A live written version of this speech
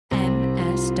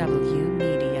HW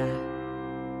Media.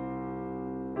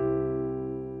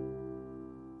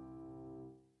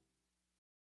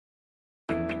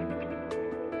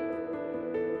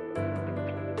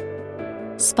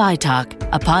 Spy Talk,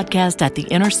 a podcast at the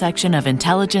intersection of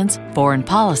intelligence, foreign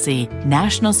policy,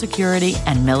 national security,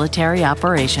 and military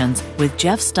operations with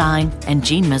Jeff Stein and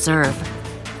Jean Meserve.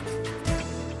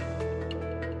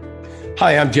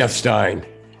 Hi, I'm Jeff Stein.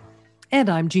 And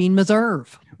I'm Jean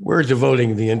Meserve. We're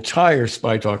devoting the entire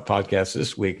Spy Talk podcast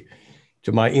this week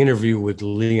to my interview with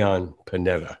Leon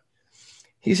Panetta.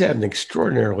 He's had an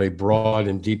extraordinarily broad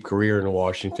and deep career in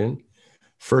Washington,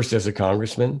 first as a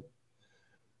congressman,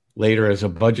 later as a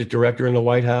budget director in the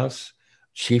White House,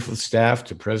 chief of staff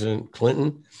to President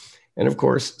Clinton, and of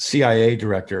course, CIA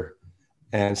director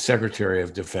and secretary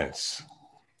of defense.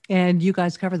 And you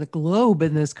guys cover the globe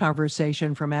in this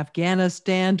conversation, from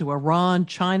Afghanistan to Iran,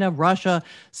 China, Russia,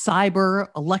 cyber,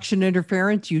 election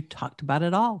interference. You talked about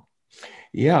it all.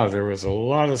 Yeah, there was a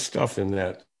lot of stuff in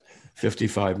that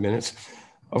 55 minutes.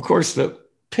 Of course, the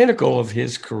pinnacle of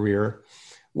his career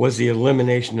was the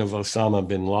elimination of Osama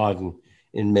bin Laden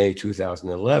in May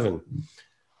 2011.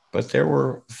 But there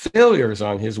were failures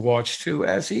on his watch too,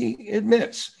 as he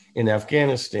admits, in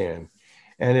Afghanistan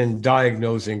and in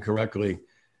diagnosing correctly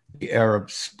the Arab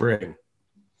Spring.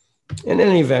 In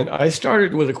any event, I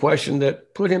started with a question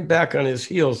that put him back on his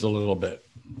heels a little bit.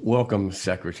 Welcome,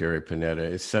 Secretary Panetta.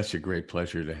 It's such a great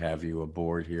pleasure to have you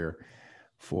aboard here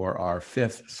for our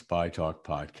 5th Spy Talk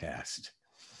podcast.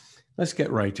 Let's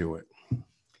get right to it.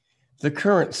 The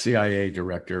current CIA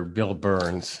director, Bill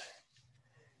Burns,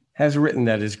 has written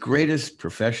that his greatest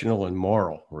professional and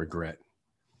moral regret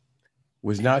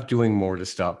was not doing more to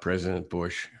stop President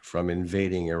Bush from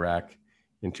invading Iraq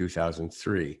in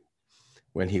 2003,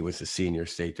 when he was a senior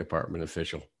State Department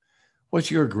official. What's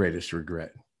your greatest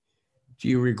regret? Do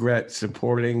you regret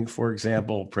supporting, for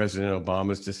example, President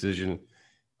Obama's decision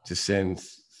to send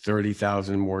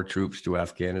 30,000 more troops to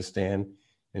Afghanistan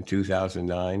in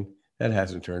 2009? That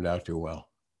hasn't turned out too well.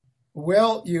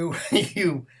 Well, you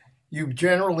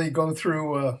generally go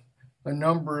through a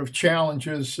number of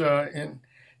challenges in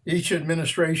each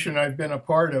administration I've been a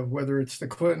part of, whether it's the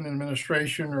Clinton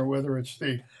administration or whether it's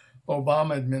the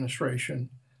Obama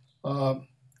administration.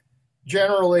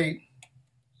 Generally,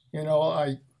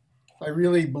 I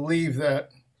really believe that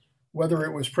whether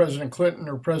it was President Clinton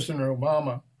or President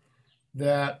Obama,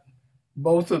 that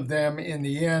both of them in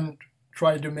the end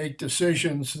tried to make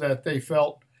decisions that they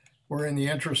felt were in the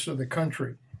interest of the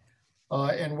country.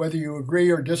 And whether you agree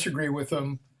or disagree with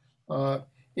them,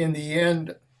 in the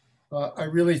end, I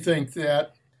really think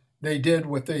that they did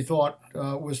what they thought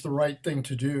was the right thing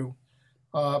to do.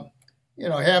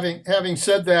 Having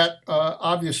said that,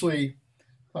 obviously,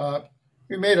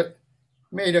 we made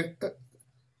a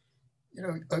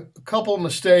couple of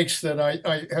mistakes that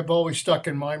I have always stuck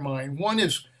in my mind. One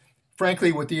is,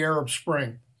 frankly, with the Arab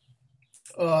Spring.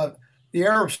 The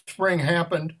Arab Spring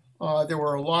happened. There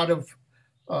were a lot of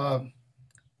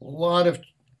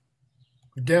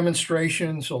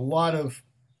demonstrations. A lot of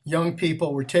young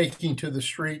people were taking to the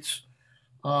streets,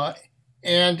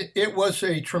 and it was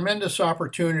a tremendous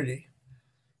opportunity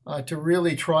to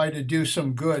really try to do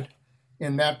some good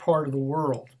in that part of the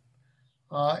world.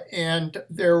 And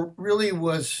there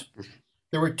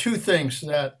were two things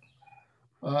that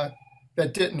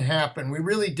didn't happen. We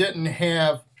really didn't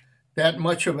have that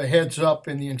much of a heads up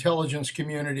in the intelligence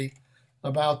community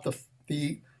about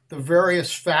the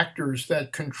various factors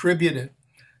that contributed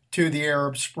to the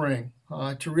Arab Spring,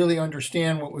 to really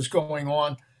understand what was going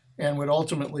on and what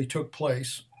ultimately took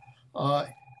place.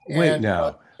 Wait,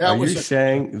 now, are you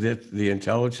saying that the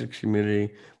intelligence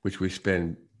community, which we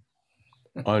spend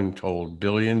untold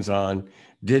billions on,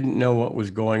 didn't know what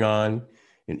was going on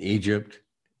in Egypt,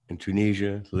 in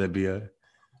Tunisia, Libya,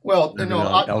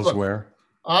 elsewhere?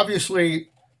 Obviously,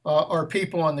 our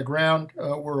people on the ground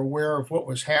were aware of what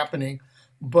was happening,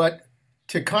 but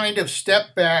to kind of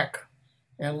step back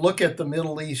and look at the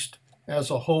Middle East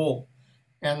as a whole,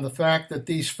 and the fact that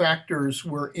these factors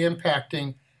were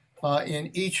impacting in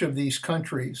each of these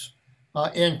countries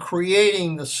and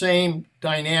creating the same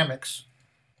dynamics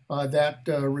that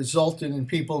resulted in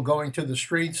people going to the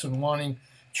streets and wanting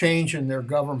change in their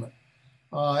government.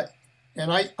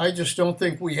 And I just don't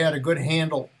think we had a good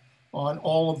handle on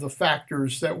all of the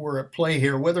factors that were at play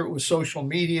here, whether it was social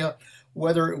media,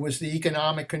 whether it was the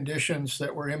economic conditions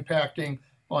that were impacting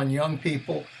on young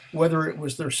people, whether it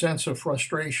was their sense of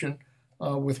frustration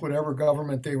with whatever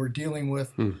government they were dealing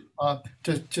with.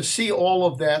 To see all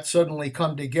of that suddenly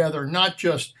come together, not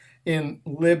just in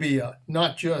Libya,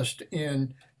 not just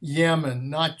in Yemen,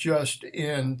 not just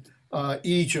in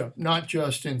Egypt, not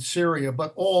just in Syria,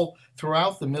 but all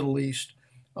throughout the Middle East,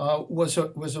 was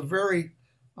a very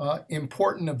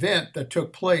important event that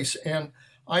took place. And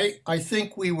I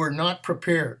think we were not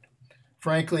prepared,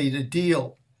 frankly, to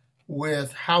deal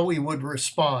with how we would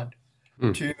respond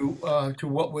to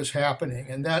what was happening.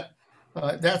 And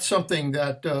that's something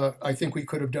that I think we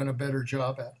could have done a better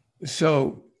job at.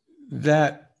 So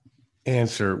that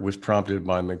answer was prompted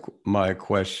by my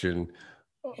question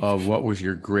of what was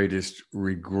your greatest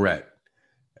regret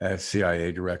as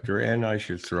CIA director, and I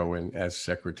should throw in as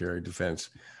Secretary of Defense.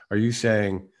 Are you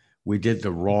saying we did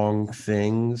the wrong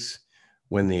things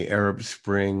when the Arab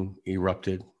Spring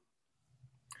erupted?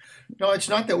 No, it's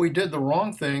not that we did the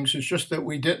wrong things. It's just that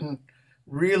we didn't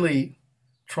really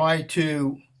try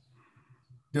to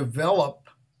develop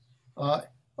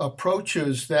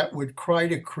approaches that would try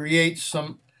to create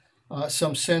some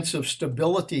sense of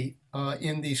stability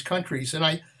in these countries. And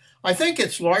I think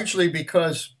it's largely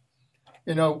because,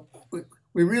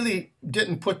 we really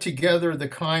didn't put together the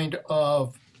kind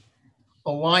of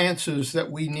alliances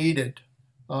that we needed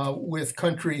with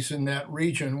countries in that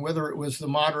region, whether it was the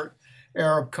moderate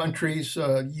Arab countries,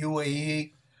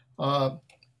 UAE,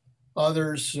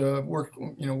 others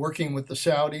working with the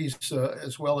Saudis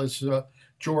as well as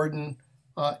Jordan,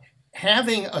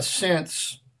 having a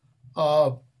sense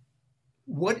of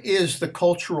what is the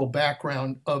cultural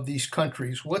background of these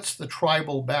countries, what's the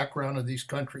tribal background of these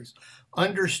countries,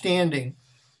 understanding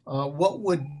what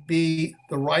would be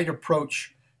the right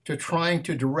approach to trying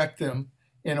to direct them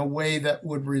in a way that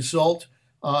would result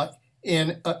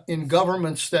in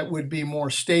governments that would be more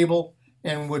stable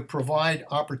and would provide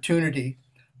opportunity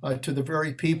to the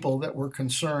very people that were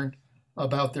concerned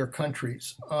about their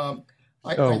countries.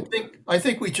 I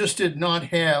think we just did not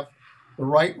have the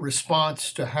right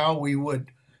response to how we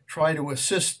would try to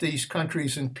assist these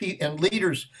countries and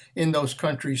leaders in those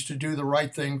countries to do the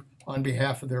right thing on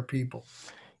behalf of their people.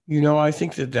 I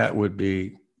think that would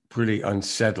be pretty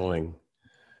unsettling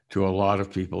to a lot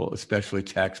of people, especially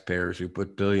taxpayers who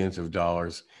put billions of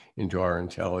dollars into our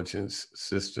intelligence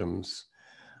systems,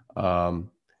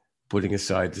 putting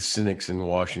aside the cynics in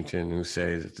Washington who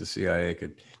say that the CIA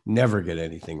could never get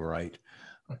anything right.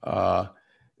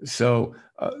 So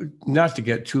not to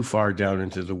get too far down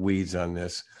into the weeds on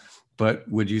this, but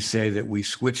would you say that we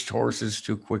switched horses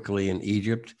too quickly in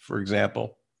Egypt, for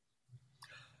example?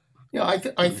 Yeah,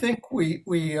 I think we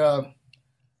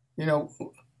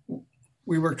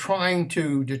were trying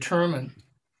to determine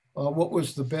what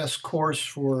was the best course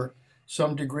for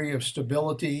some degree of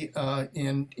stability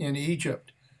in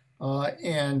Egypt,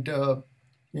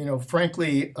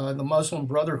 frankly, the Muslim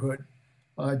Brotherhood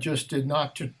just did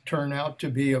not turn out to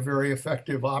be a very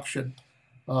effective option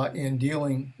in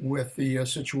dealing with the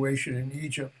situation in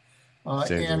Egypt.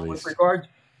 And with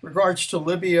regards to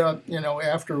Libya,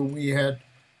 after we had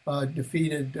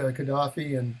defeated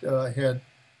Gaddafi and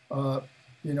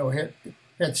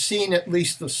had seen at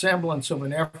least the semblance of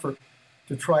an effort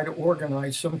to try to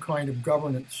organize some kind of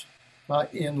governance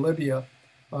in Libya,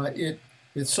 it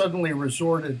suddenly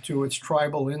resorted to its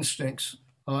tribal instincts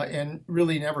and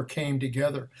really never came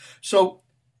together. So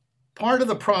part of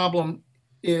the problem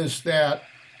is that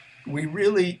we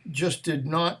really just did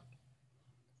not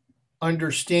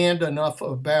understand enough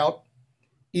about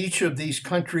each of these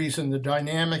countries and the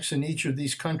dynamics in each of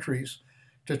these countries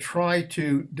to try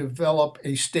to develop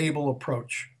a stable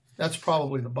approach. That's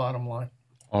probably the bottom line.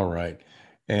 All right.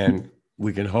 And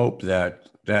we can hope that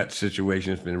that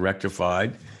situation has been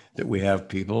rectified, that we have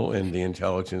people in the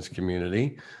intelligence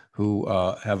community who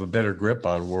have a better grip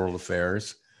on world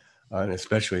affairs, and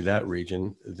especially that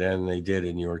region, than they did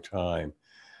in your time.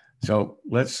 So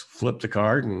let's flip the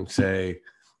card and say,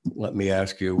 let me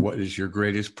ask you, what is your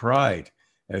greatest pride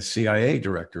as CIA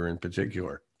director in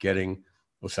particular? Getting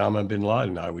Osama bin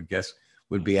Laden, I would guess,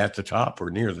 would be at the top or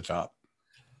near the top.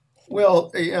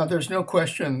 Well, yeah, there's no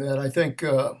question that I think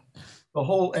the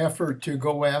whole effort to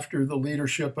go after the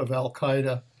leadership of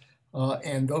Al-Qaeda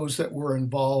and those that were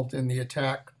involved in the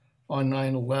attack on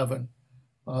 9/11,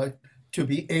 to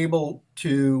be able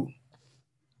to,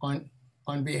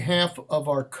 on behalf of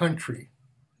our country,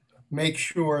 make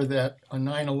sure that a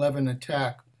 9/11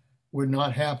 attack would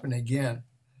not happen again.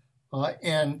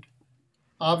 And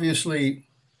obviously,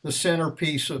 the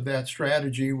centerpiece of that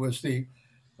strategy was the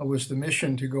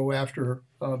mission to go after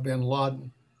bin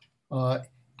Laden,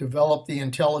 develop the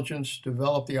intelligence,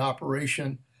 develop the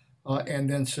operation, and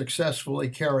then successfully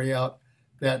carry out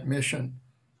that mission.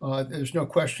 There's no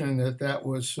question that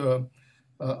was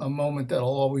a moment that I'll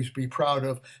always be proud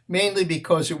of, mainly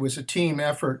because it was a team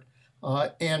effort,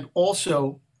 and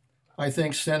also, I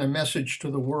think, sent a message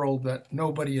to the world that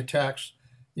nobody attacks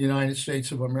the United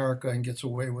States of America and gets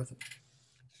away with it.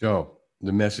 So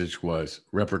the message was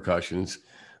repercussions,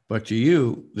 but to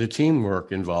you, the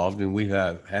teamwork involved, and we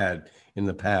have had in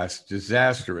the past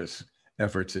disastrous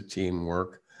efforts at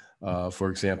teamwork. For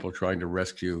example, trying to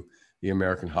rescue the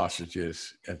American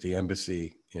hostages at the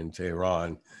embassy in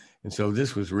Tehran. And so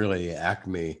this was really the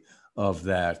acme of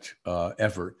that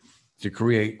effort to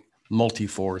create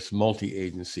multi-force,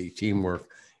 multi-agency teamwork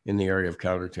in the area of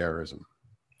counterterrorism.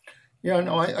 Yeah,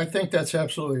 no, I think that's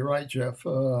absolutely right, Jeff.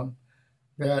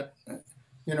 That,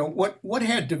 what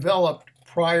had developed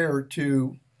prior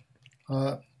to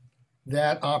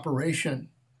that operation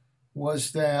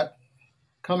was that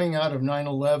coming out of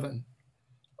 9/11,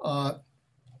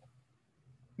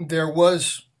 there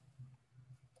was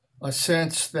a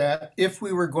sense that if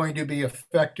we were going to be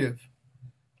effective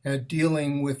at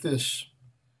dealing with this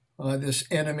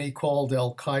enemy called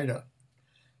Al Qaeda,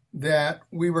 that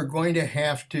we were going to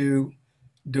have to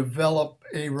develop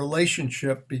a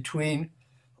relationship between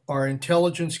our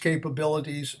intelligence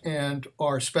capabilities and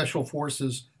our special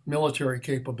forces military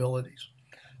capabilities.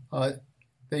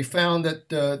 They found that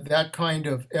that kind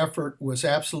of effort was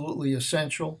absolutely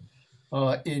essential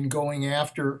in going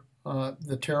after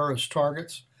the terrorist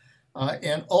targets.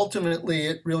 And ultimately,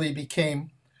 it really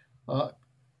became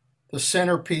the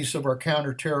centerpiece of our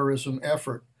counterterrorism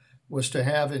effort was to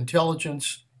have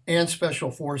intelligence and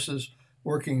special forces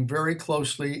working very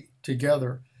closely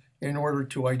together in order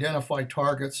to identify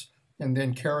targets and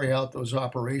then carry out those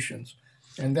operations.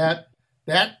 And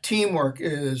that teamwork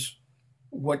is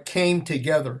what came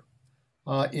together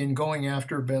in going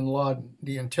after bin Laden.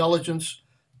 The intelligence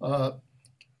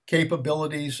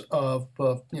capabilities of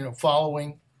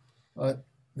following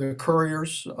the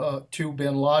couriers to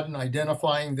bin Laden,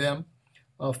 identifying them,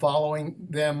 following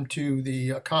them to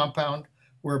the compound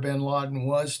where bin Laden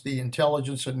was, the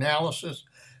intelligence analysis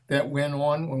that went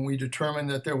on when we determined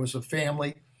that there was a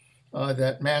family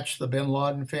that matched the bin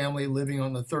Laden family living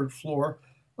on the third floor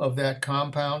of that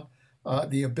compound,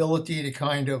 the ability to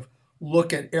kind of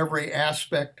look at every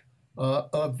aspect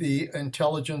of the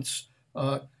intelligence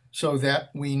so that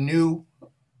we knew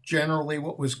generally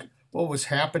what was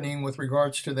happening with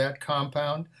regards to that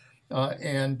compound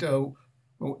and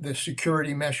the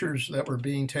security measures that were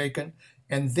being taken,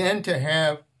 and then to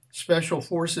have special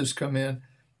forces come in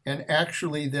and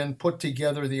actually then put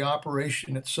together the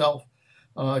operation itself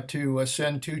to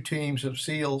send 2 teams of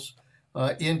SEALs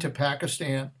into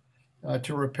Pakistan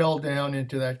to rappel down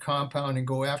into that compound and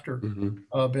go after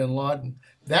bin Laden.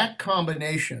 That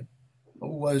combination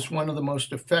was one of the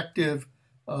most effective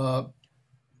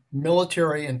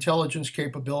military intelligence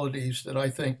capabilities that I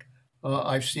think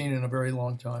I've seen in a very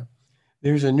long time.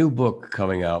 There's a new book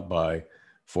coming out by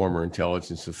former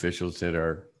intelligence officials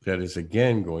that is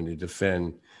again going to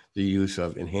defend the use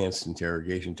of enhanced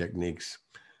interrogation techniques,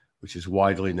 which is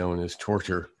widely known as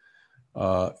torture.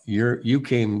 You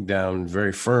came down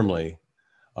very firmly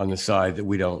on the side that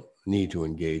we don't need to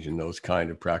engage in those kind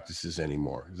of practices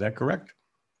anymore. Is that correct?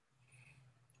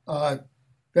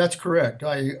 That's correct.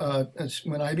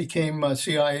 When I became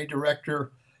CIA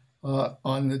director,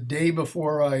 on the day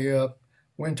before I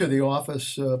went to the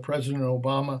office, President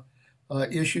Obama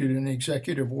issued an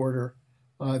executive order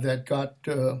that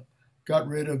got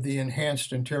rid of the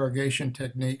enhanced interrogation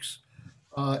techniques,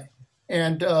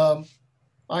 and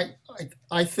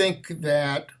I think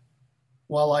that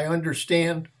while I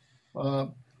understand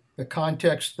the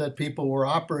context that people were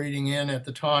operating in at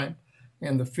the time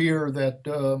and the fear that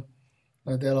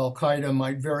Al Qaeda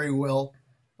might very well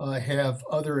have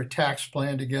other attacks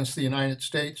planned against the United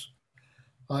States.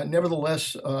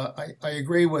 Nevertheless, I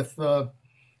agree with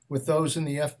those in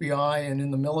the FBI and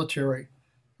in the military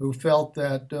who felt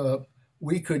that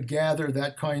we could gather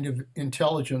that kind of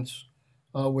intelligence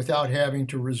without having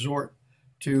to resort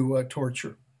to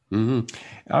torture. Mm-hmm.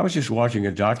 I was just watching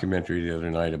a documentary the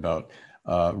other night about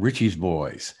Richie's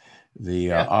Boys,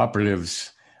 the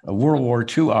operatives, World War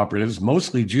II operatives,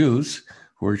 mostly Jews,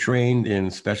 who were trained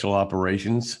in special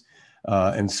operations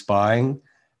and spying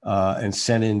and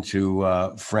sent into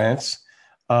France.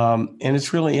 And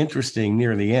it's really interesting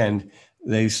near the end,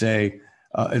 they say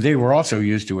they were also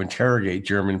used to interrogate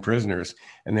German prisoners.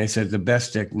 And they said the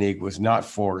best technique was not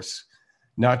force,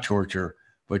 not torture,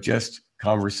 but just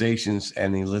conversations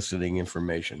and eliciting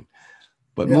information.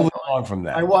 But moving on from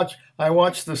that, I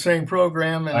watched the same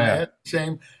program, and I had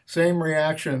the same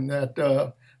reaction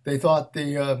that they thought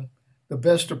the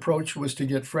best approach was to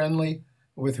get friendly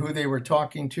with who they were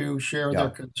talking to, share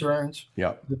their concerns,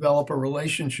 develop a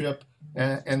relationship,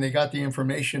 and they got the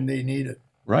information they needed.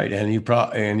 Right, and you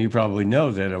probably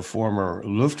know that a former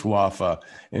Luftwaffe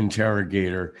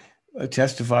interrogator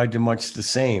testified to much the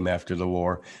same after the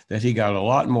war, that he got a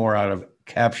lot more out of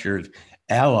captured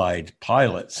Allied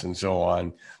pilots and so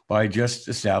on by just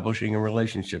establishing a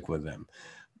relationship with them.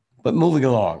 But moving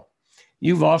along,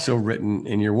 you've also written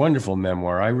in your wonderful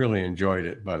memoir, I really enjoyed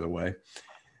it, by the way,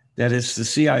 that it's the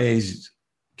CIA's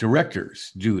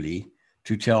director's duty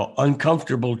to tell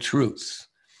uncomfortable truths,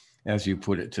 as you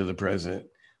put it, to the president.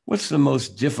 What's the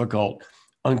most difficult,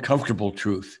 uncomfortable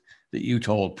truth that you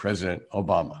told President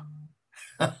Obama?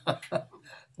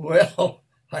 Well,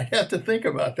 I have to think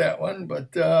about that one,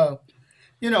 but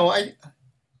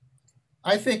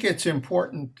I think it's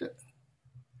important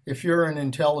if you're in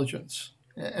intelligence.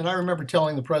 And I remember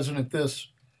telling the president this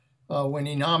when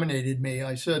he nominated me.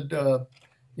 I said,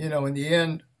 in the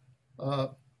end,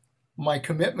 my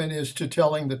commitment is to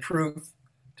telling the truth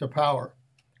to power.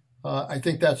 I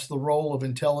think that's the role of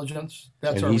intelligence.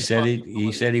 That's and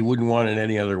he said he wouldn't want it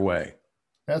any other way.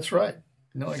 That's right.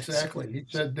 No, exactly.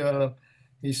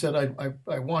 He said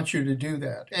I want you to do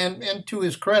that. And to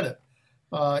his credit,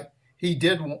 he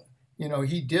did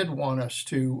want us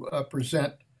to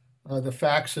present the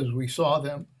facts as we saw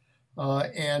them,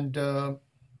 and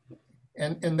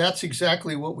that's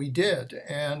exactly what we did.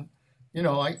 And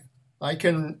I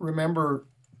can remember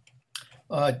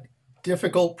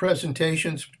difficult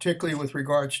presentations, particularly with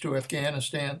regards to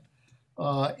Afghanistan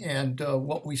and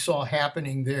what we saw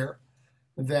happening there,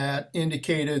 that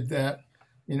indicated that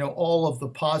all of the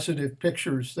positive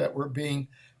pictures that were being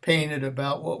painted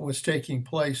about what was taking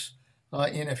place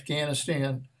in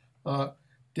Afghanistan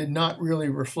did not really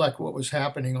reflect what was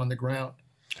happening on the ground.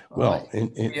 Well,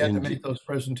 we had to make those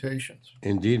presentations.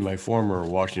 Indeed, my former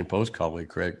Washington Post colleague,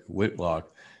 Craig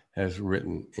Whitlock, has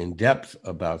written in depth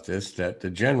about this, that the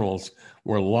generals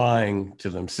were lying to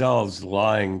themselves,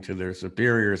 lying to their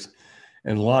superiors,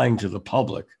 and lying to the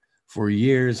public for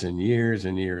years and years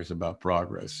and years about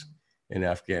progress in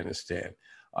Afghanistan.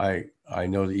 I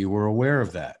know that you were aware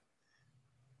of that.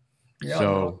 Yeah.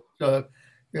 So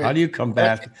how do you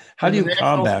combat that?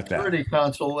 National Security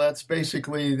Council, that's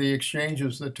basically the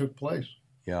exchanges that took place.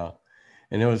 Yeah.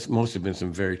 And it must have been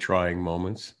some very trying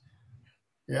moments.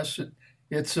 Yes,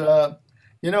 it's I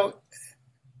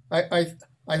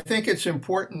think it's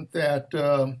important that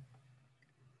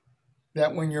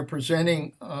that when you're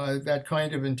presenting that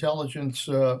kind of intelligence,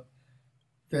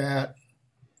 that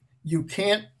you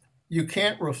can't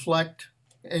reflect,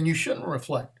 and you shouldn't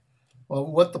reflect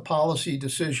what the policy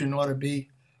decision ought to be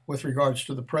with regards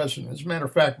to the president. As a matter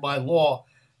of fact, by law,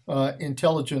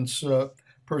 intelligence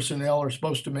personnel are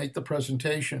supposed to make the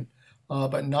presentation,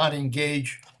 but not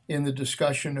engage in the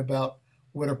discussion about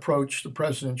what approach the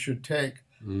president should take.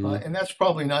 And that's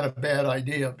probably not a bad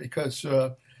idea, because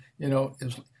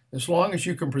as long as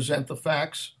you can present the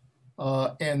facts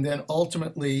and then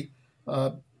ultimately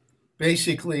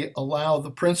basically allow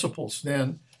the principals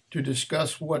then to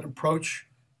discuss what approach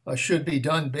should be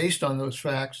done based on those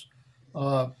facts,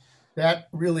 that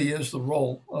really is the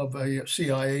role of a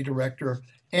CIA director,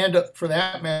 and for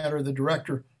that matter, the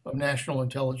director of national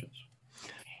intelligence.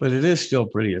 But it is still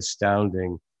pretty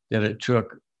astounding that it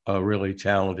took a really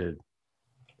talented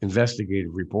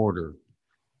investigative reporter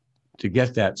to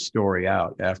get that story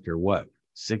out after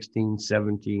 16,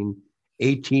 17,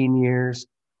 18 years.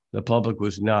 The public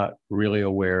was not really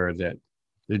aware that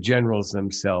the generals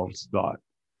themselves thought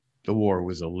the war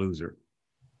was a loser.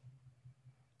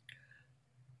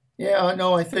 Yeah,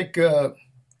 no, I think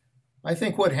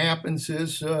what happens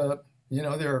is,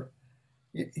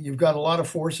 you've got a lot of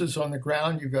forces on the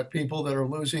ground. You've got people that are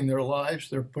losing their lives.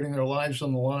 They're putting their lives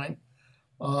on the line.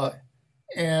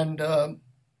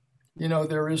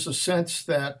 There is a sense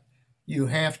that you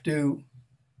have to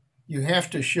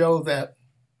show that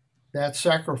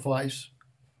sacrifice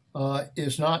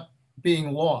is not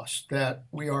being lost, that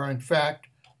we are in fact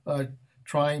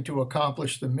trying to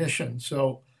accomplish the mission.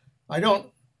 So I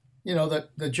don't,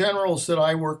 the generals that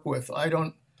I work with, I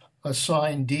don't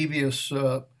assign devious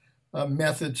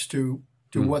methods to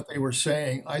what they were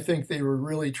saying. I think they were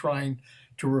really trying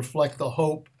to reflect the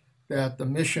hope that the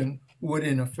mission would,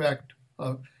 in effect,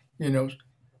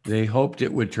 They hoped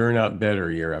it would turn out better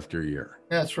year after year.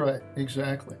 That's right,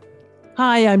 exactly.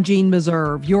 Hi, I'm Jean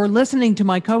Meserve. You're listening to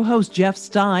my co-host Jeff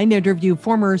Stein interview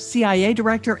former CIA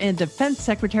Director and Defense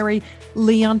Secretary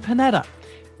Leon Panetta.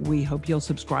 We hope you'll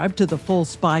subscribe to the full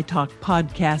Spy Talk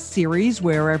podcast series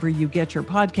wherever you get your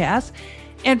podcasts.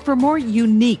 And for more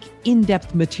unique,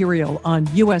 in-depth material on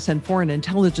U.S. and foreign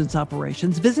intelligence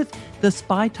operations, visit the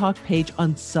Spy Talk page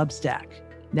on Substack.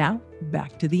 Now,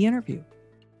 back to the interview.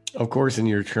 Of course, in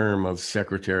your term of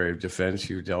Secretary of Defense,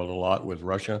 you dealt a lot with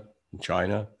Russia and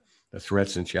China, the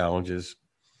threats and challenges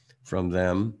from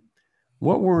them.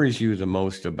 What worries you the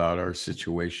most about our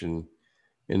situation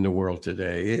in the world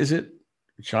today? Is it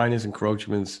China's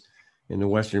encroachments in the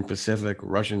Western Pacific,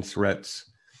 Russian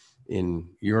threats in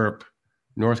Europe,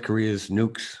 North Korea's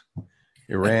nukes,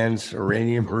 Iran's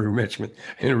uranium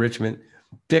enrichment?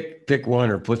 Pick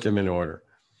one or put them in order.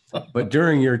 But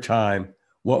during your time,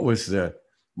 what was the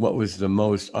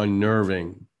most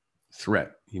unnerving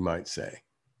threat, you might say?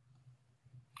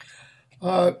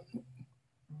 You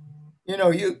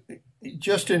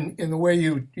just in the way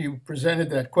you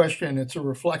presented that question, it's a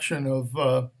reflection of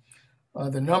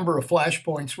the number of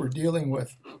flashpoints we're dealing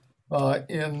with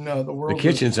in the world. The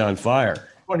kitchen's on fire.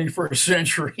 21st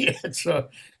century. It's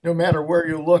no matter where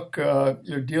you look,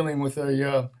 you're dealing with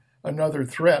another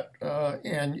threat,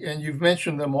 and you've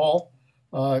mentioned them all.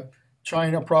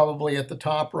 China probably at the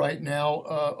top right now,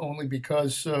 only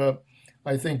because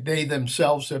I think they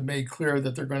themselves have made clear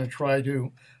that they're going to try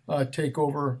to take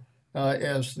over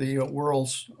as the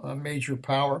world's major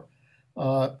power.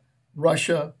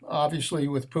 Russia, obviously,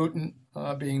 with Putin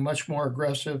being much more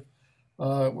aggressive.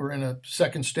 We're in a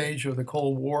second stage of the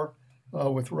Cold War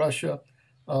with Russia.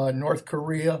 North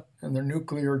Korea and their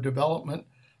nuclear development.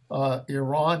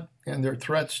 Iran and their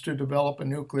threats to develop a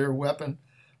nuclear weapon.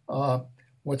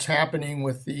 What's happening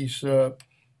with these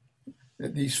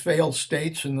failed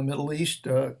states in the Middle East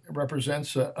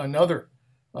represents another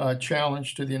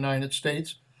challenge to the United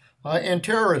States. And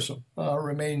terrorism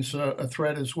remains a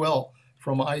threat as well,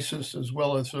 from ISIS as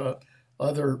well as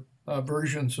other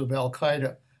versions of Al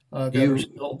Qaeda that are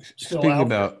still out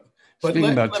there.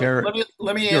 Speaking about terror,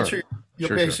 let me answer your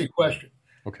basic question.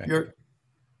 Okay.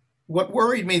 What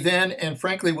worried me then, and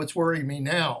frankly, what's worried me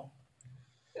now,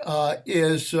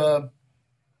 is an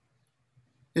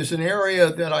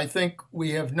area that I think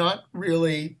we have not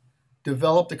really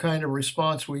developed the kind of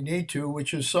response we need to,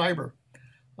 which is cyber.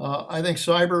 I think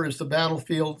cyber is the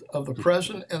battlefield of the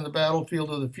present and the battlefield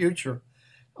of the future.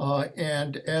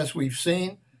 And as we've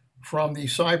seen from the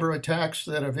cyber attacks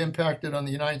that have impacted on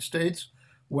the United States,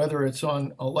 whether it's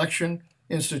on election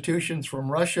institutions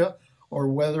from Russia, or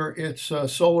whether it's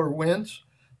solar winds,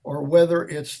 or whether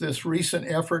it's this recent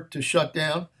effort to shut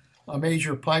down a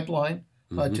major pipeline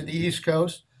to the East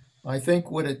Coast, I think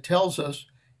what it tells us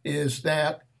is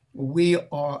that we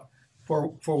are,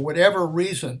 for whatever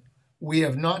reason, we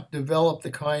have not developed the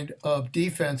kind of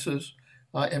defenses,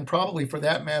 and probably for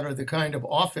that matter, the kind of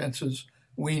offenses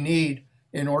we need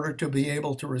in order to be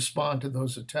able to respond to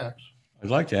those attacks.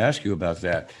 I'd like to ask you about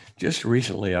that. Just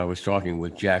recently, I was talking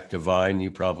with Jack Devine.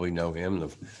 You probably know him, the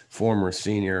former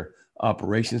senior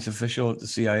operations official at the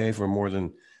CIA for more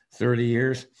than 30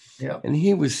 years. Yeah. And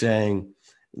he was saying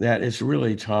that it's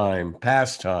really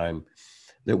past time,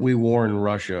 that we warn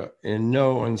Russia in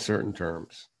no uncertain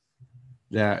terms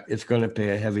that it's going to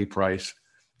pay a heavy price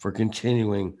for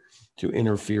continuing to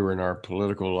interfere in our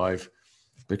political life,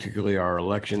 particularly our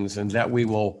elections, and that we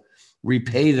will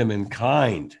repay them in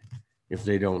kind if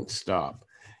they don't stop.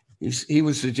 He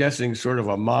was suggesting sort of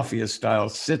a mafia-style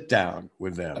sit-down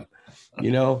with them,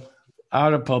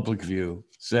 out of public view,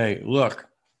 say, look,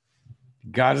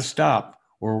 got to stop,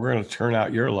 or we're going to turn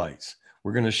out your lights.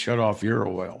 We're going to shut off your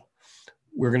oil.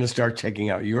 We're going to start taking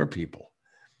out your people.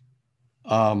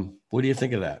 What do you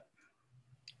think of that?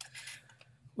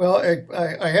 Well,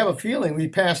 I have a feeling we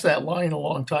passed that line a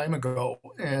long time ago,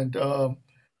 and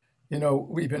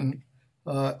we've been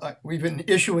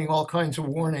issuing all kinds of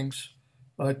warnings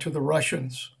to the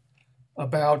Russians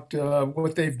about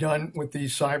what they've done with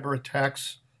these cyber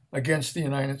attacks against the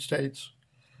United States,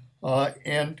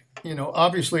 and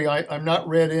obviously I'm not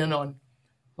read in on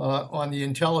the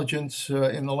intelligence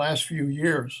in the last few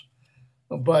years,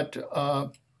 but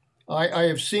I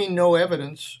have seen no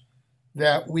evidence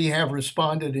that we have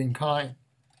responded in kind.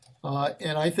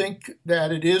 And I think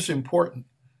that it is important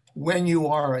when you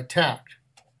are attacked,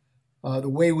 the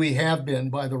way we have been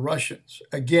by the Russians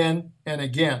again and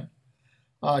again,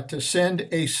 to send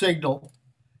a signal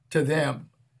to them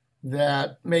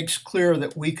that makes clear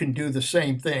that we can do the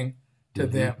same thing to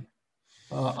them.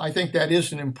 I think that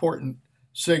is an important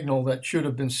signal that should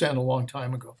have been sent a long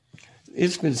time ago.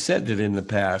 It's been said that in the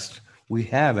past, we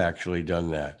have actually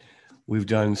done that. We've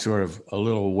done sort of a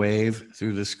little wave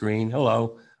through the screen.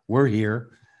 Hello, we're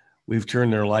here. We've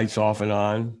turned their lights off and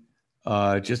on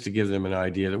just to give them an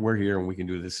idea that we're here and we can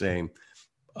do the same.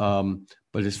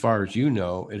 But as far as you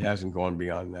know, it hasn't gone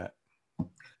beyond that.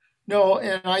 No,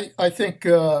 and I think,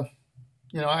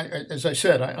 as I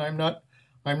said,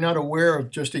 I'm not aware of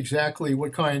just exactly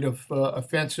what kind of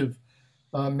offensive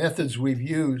methods we've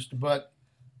used, but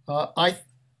I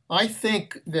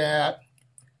think that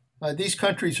these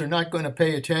countries are not going to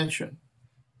pay attention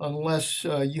unless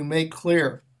you make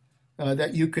clear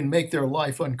that you can make their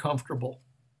life uncomfortable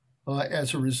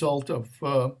as a result of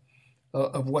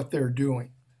what they're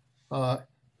doing.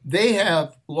 They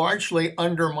have largely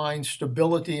undermined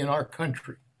stability in our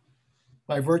country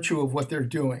by virtue of what they're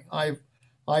doing. I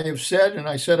have said, and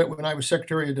I said it when I was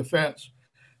Secretary of Defense,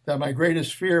 that my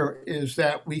greatest fear is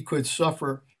that we could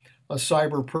suffer a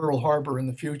cyber Pearl Harbor in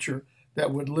the future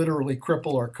that would literally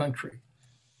cripple our country.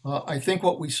 I think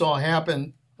what we saw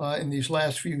happen in these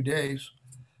last few days,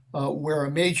 where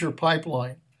a major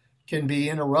pipeline can be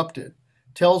interrupted,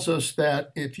 tells us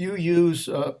that if you use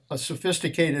a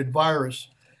sophisticated virus,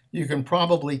 you can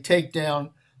probably take down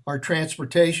our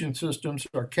transportation systems,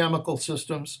 our chemical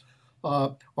systems,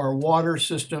 our water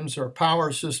systems, our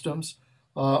power systems,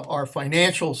 our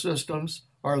financial systems,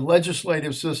 our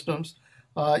legislative systems.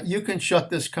 You can shut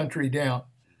this country down.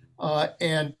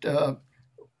 And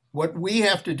what we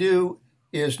have to do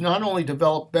is not only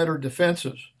develop better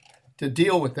defenses to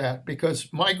deal with that, because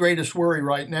my greatest worry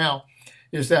right now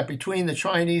is that between the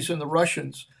Chinese and the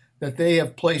Russians, that they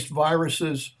have placed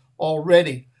viruses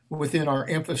already within our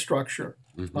infrastructure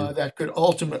that could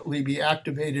ultimately be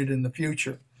activated in the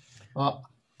future.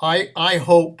 I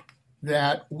hope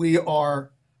that we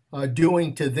are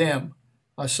doing to them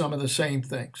some of the same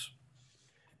things.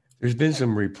 There's been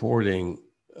some reporting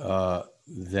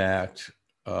that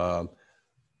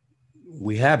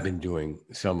we have been doing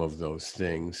some of those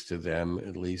things to them,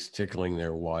 at least tickling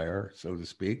their wire, so to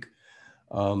speak.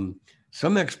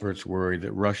 Some experts worry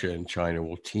that Russia and China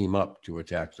will team up to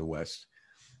attack the West.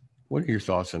 What are your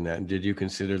thoughts on that? And did you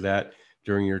consider that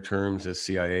during your terms as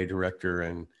CIA Director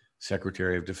and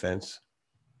Secretary of Defense?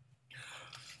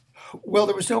 Well,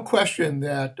 there was no question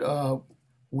that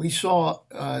we saw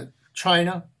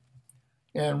China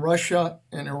and Russia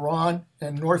and Iran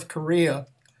and North Korea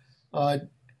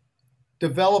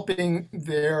developing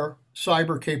their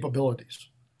cyber capabilities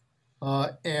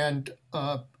and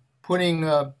putting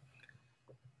a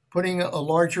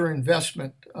larger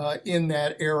investment in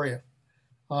that area.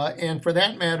 And for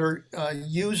that matter,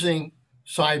 using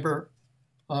cyber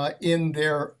in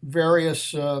their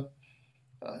various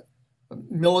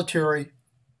military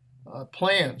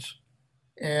plans.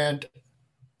 And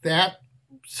that's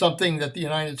something that the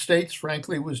United States,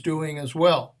 frankly, was doing as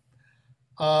well.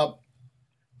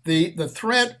 The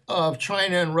threat of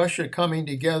China and Russia coming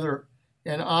together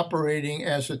and operating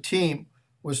as a team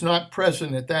was not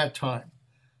present at that time.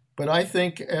 But I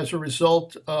think as a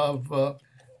result of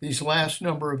these last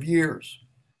number of years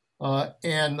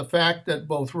and the fact that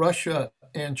both Russia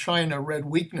and China read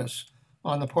weakness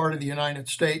on the part of the United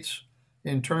States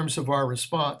in terms of our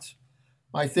response,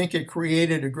 I think it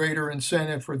created a greater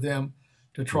incentive for them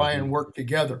to try and work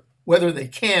together. Whether they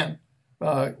can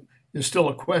is still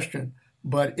a question,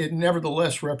 but it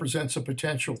nevertheless represents a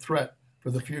potential threat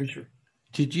for the future.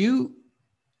 Did you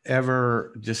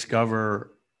ever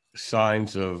discover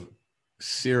signs of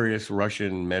serious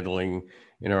Russian meddling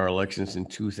in our elections in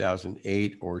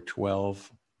 2008 or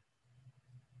 12?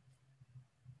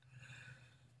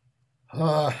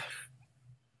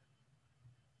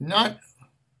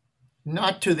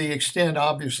 Not to the extent,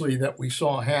 obviously, that we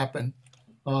saw happen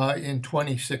in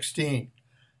 2016.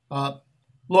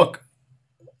 Look,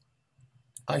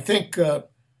 I think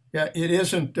it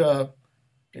isn't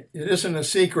a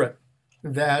secret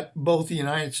that both the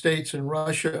United States and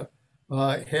Russia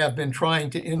have been trying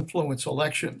to influence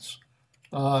elections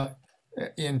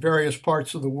in various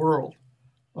parts of the world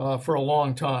for a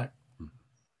long time.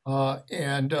 But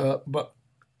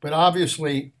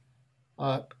obviously,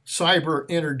 cyber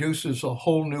introduces a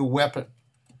whole new weapon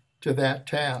to that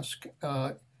task.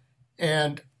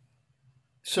 And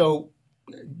so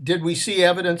did we see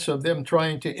evidence of them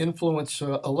trying to influence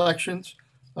elections?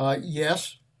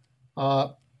 Yes,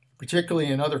 particularly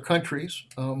in other countries,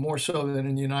 more so than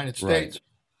in the United States.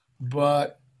 Right.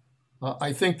 But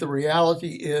I think the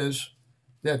reality is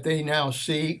that they now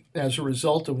see, as a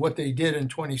result of what they did in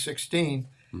 2016,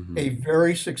 a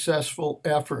very successful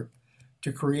effort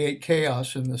to create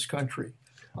chaos in this country.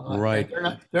 Right.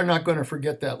 They're not going to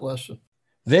forget that lesson.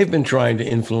 They've been trying to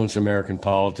influence American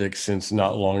politics since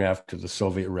not long after the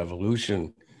Soviet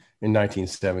Revolution in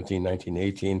 1917,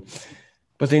 1918,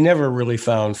 but they never really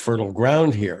found fertile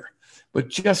ground here. But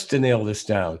just to nail this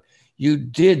down, you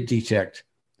did detect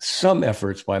some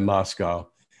efforts by Moscow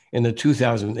in the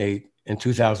 2008 and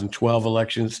 2012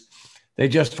 elections. They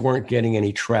just weren't getting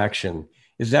any traction.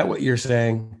 Is that what you're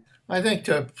saying? I think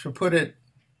to put it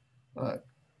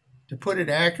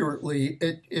accurately,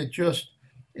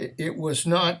 it was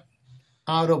not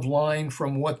out of line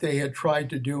from what they had tried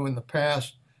to do in the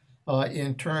past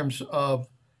in terms of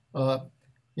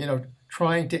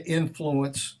trying to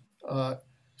influence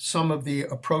some of the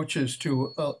approaches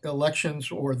to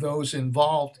elections or those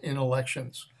involved in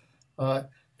elections. But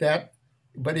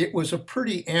it was a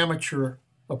pretty amateur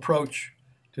approach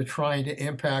to trying to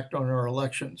impact on our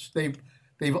elections.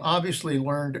 They've obviously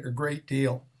learned a great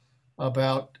deal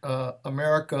about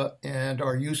America and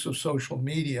our use of social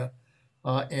media,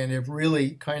 and have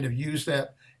really kind of used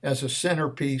that as a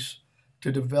centerpiece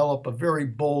to develop a very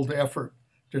bold effort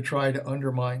to try to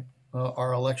undermine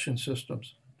our election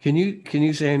systems. Can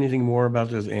you say anything more about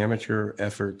those amateur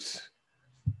efforts?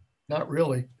 Not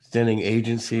really. Sending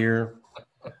agents here,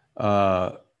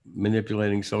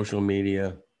 manipulating social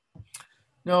media.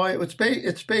 No, it's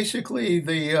basically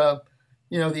the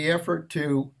effort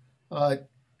to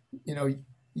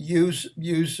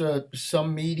use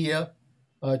some media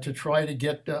to try to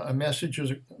get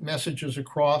messages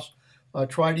across.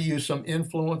 Try to use some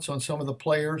influence on some of the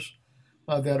players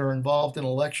that are involved in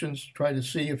elections. Try to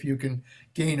see if you can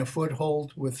gain a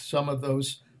foothold with some of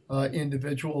those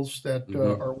individuals that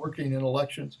are working in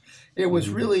elections. It was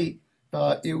really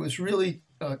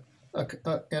an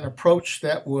approach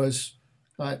that was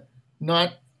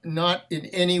not in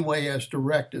any way as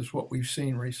direct as what we've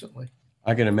seen recently.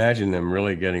 I can imagine them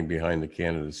really getting behind the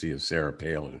candidacy of Sarah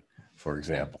Palin, for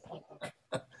example.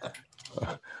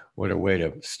 What a way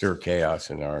to stir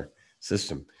chaos in our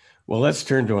system. Well, let's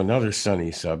turn to another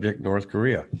sunny subject, North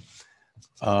Korea.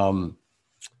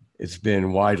 It's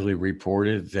been widely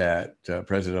reported that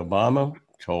President Obama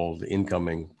told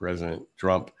incoming President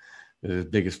Trump that his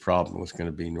biggest problem was going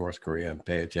to be North Korea and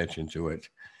pay attention to it.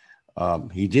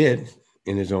 He did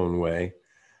in his own way.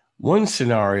 One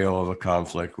scenario of a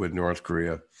conflict with North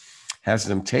Korea has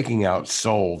them taking out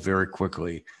Seoul very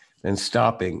quickly, then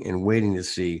stopping and waiting to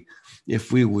see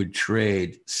if we would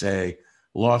trade, say,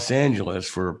 Los Angeles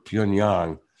for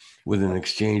Pyongyang with an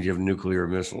exchange of nuclear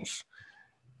missiles.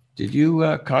 Did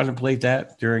you contemplate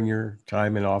that during your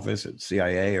time in office at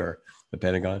CIA or the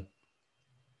Pentagon?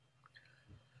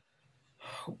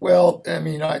 Well, I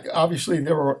mean, obviously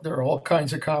there are all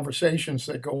kinds of conversations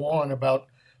that go on about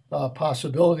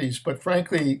possibilities, but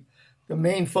frankly, the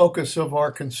main focus of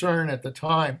our concern at the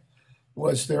time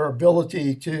was their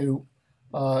ability to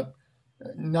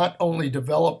not only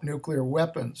develop nuclear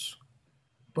weapons,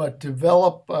 but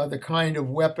develop the kind of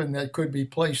weapon that could be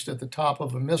placed at the top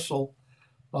of a missile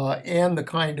and the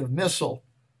kind of missile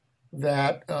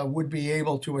that would be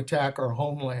able to attack our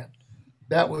homeland.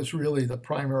 That was really the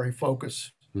primary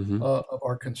focus of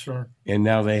our concern. And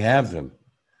now they have them.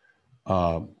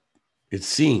 It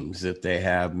seems that they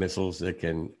have missiles that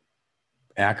can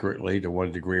accurately, to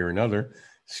one degree or another,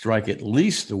 strike at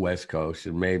least the West Coast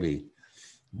and maybe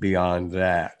beyond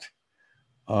that.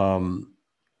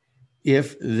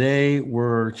 If they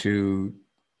were to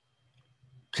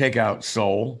take out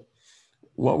Seoul,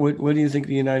 what do you think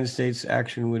the United States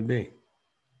action would be?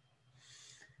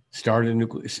 Start a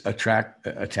nuclear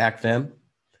attack them?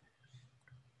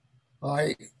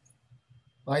 I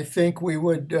think we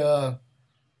would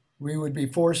be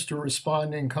forced to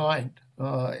respond in kind,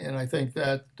 and I think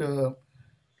that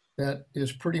that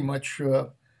is pretty much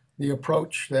the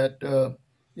approach that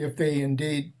if they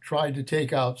indeed tried to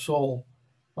take out Seoul,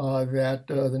 that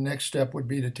the next step would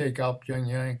be to take out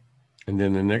Pyongyang. And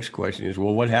then the next question is,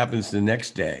 well, what happens the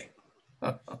next day?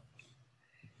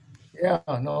 Yeah,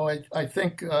 no, I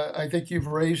think you've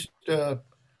raised the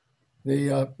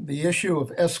issue of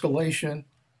escalation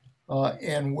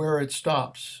and where it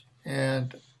stops.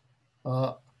 And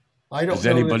I don't. Does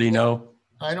anybody know?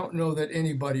 I don't know that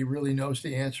anybody really knows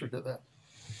the answer to that.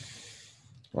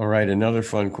 All right, another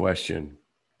fun question: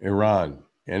 Iran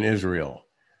and Israel.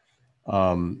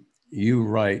 You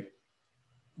write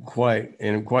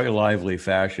in quite a lively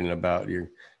fashion about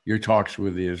your talks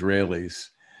with the Israelis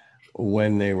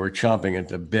when they were chomping at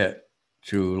the bit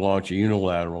to launch a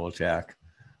unilateral attack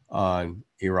on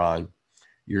Iran.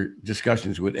 Your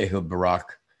discussions with Ehud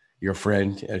Barak, your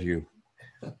friend, as you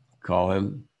call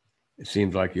him, it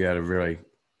seems like you had a very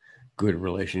good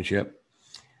relationship.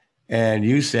 And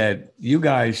you said, you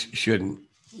guys shouldn't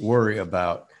worry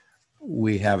about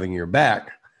we having your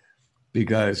back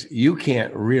because you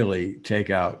can't really take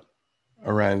out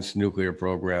Iran's nuclear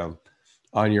program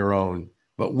on your own,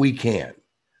 but we can.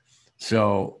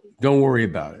 So don't worry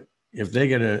about it. If they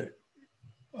get a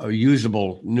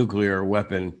usable nuclear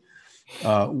weapon,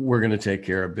 we're going to take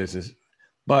care of business.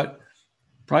 But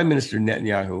Prime Minister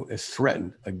Netanyahu has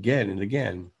threatened again and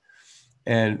again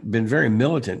and been very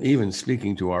militant, even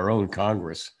speaking to our own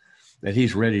Congress, that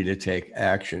he's ready to take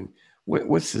action.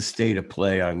 What's the state of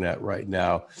play on that right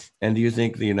now? And do you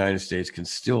think the United States can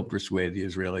still persuade the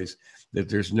Israelis that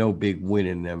there's no big win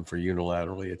in them for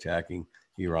unilaterally attacking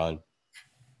Iran?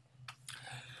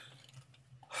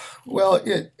 Well,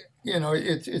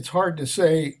 it's hard to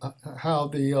say how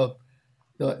the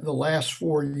last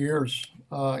 4 years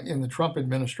in the Trump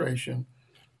administration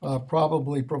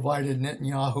probably provided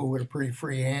Netanyahu with a pretty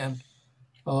free hand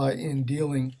in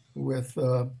dealing with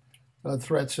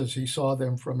threats as he saw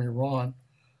them from Iran.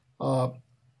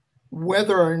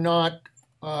 Whether or not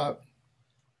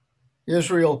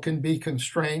Israel can be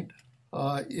constrained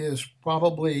is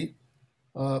probably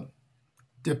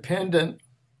dependent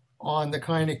on the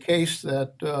kind of case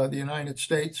that the United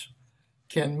States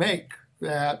can make.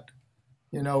 That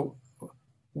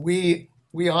we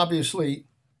obviously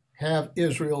have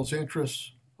Israel's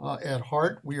interests at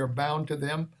heart. We are bound to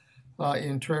them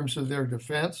in terms of their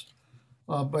defense.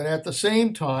 But at the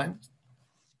same time,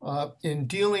 in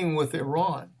dealing with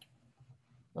Iran,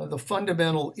 the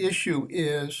fundamental issue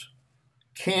is,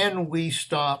 can we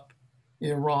stop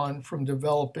Iran from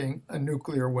developing a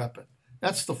nuclear weapon?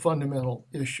 That's the fundamental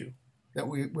issue that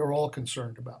we're all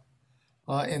concerned about.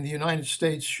 And the United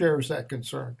States shares that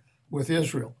concern with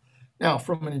Israel. Now,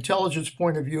 from an intelligence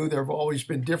point of view, there have always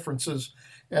been differences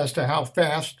as to how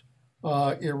fast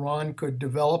Iran could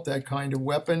develop that kind of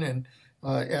weapon. And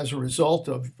as a result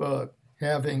of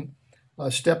having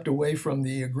stepped away from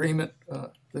the agreement,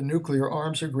 the nuclear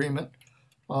arms agreement,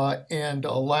 and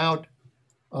allowed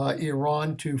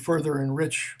Iran to further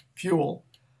enrich fuel,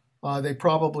 they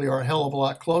probably are a hell of a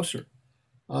lot closer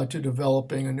to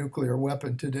developing a nuclear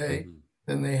weapon today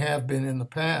than they have been in the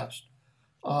past.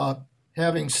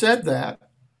 Having said that,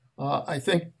 I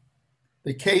think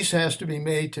the case has to be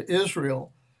made to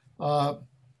Israel.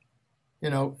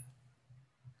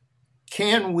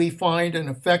 Can we find an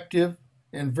effective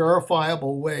and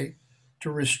verifiable way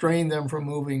to restrain them from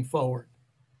moving forward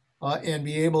and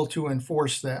be able to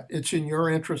enforce that? It's in your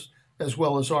interest as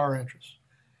well as our interest.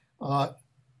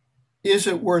 Is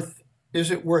it worth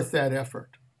that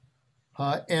effort?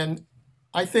 And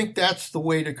I think that's the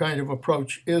way to kind of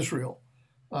approach Israel,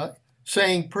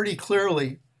 saying pretty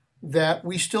clearly that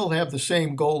we still have the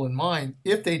same goal in mind.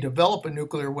 If they develop a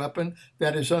nuclear weapon,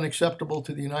 that is unacceptable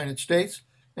to the United States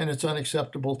and it's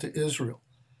unacceptable to Israel.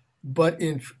 But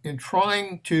in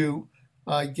trying to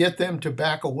get them to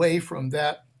back away from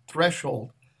that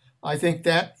threshold, I think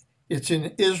that it's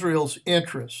in Israel's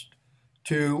interest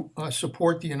to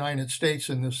support the United States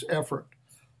in this effort.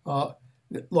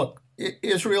 Look,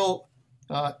 Israel,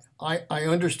 I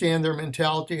understand their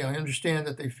mentality. I understand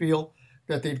that they feel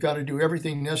that they've got to do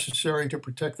everything necessary to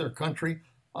protect their country.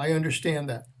 I understand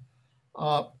that.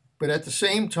 But at the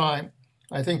same time,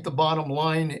 I think the bottom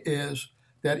line is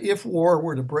that if war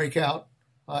were to break out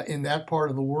in that part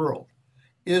of the world,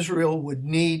 Israel would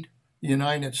need the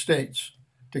United States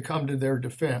to come to their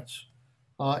defense.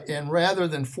 And rather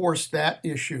than force that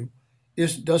issue,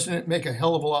 doesn't it make a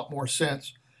hell of a lot more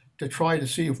sense to try to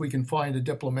see if we can find a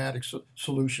diplomatic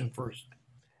solution first?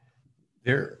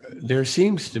 There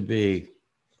seems to be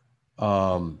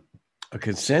a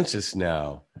consensus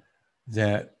now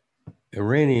that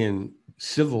Iranian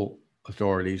civil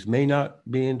authorities may not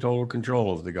be in total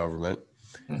control of the government.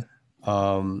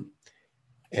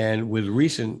 And with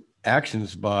recent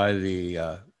actions by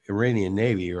the Iranian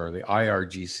Navy, or the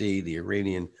IRGC, the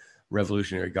Iranian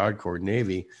Revolutionary Guard Corps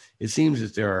Navy, it seems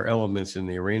that there are elements in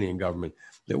the Iranian government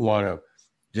that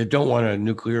don't want a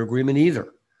nuclear agreement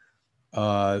either,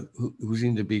 who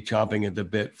seem to be chomping at the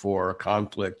bit for a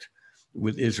conflict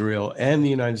with Israel and the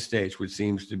United States, which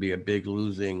seems to be a big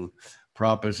losing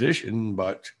proposition,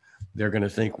 but they're going to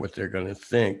think what they're going to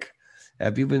think.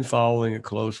 Have you been following it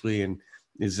closely? And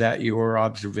is that your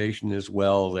observation as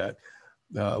well, that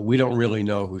we don't really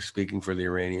know who's speaking for the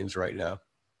Iranians right now?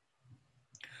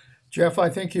 Jeff, I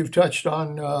think you've touched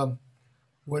on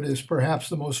what is perhaps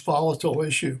the most volatile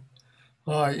issue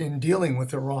in dealing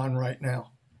with Iran right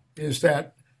now, is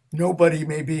that nobody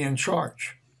may be in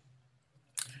charge.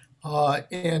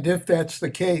 And if that's the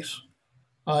case,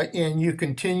 and you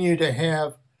continue to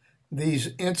have these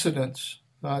incidents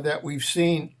that we've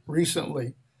seen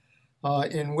recently,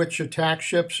 in which attack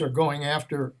ships are going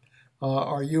after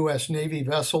our U.S. Navy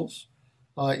vessels,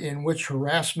 in which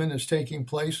harassment is taking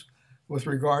place with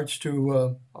regards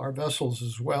to our vessels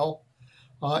as well,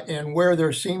 and where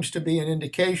there seems to be an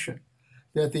indication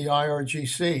that the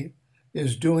IRGC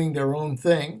is doing their own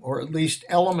thing, or at least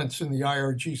elements in the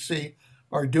IRGC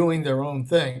are doing their own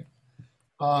thing.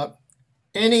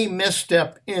 Any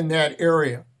misstep in that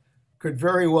area could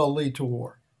very well lead to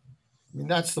war. I mean,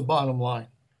 that's the bottom line.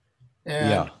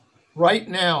 And right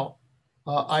now,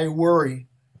 I worry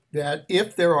that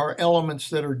if there are elements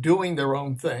that are doing their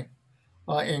own thing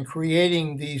and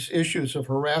creating these issues of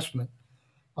harassment,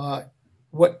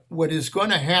 what is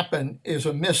going to happen is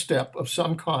a misstep of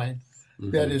some kind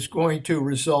that is going to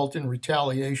result in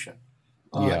retaliation.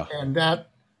 Yeah. And that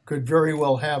could very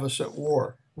well have us at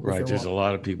war. Right. There's a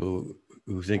lot of people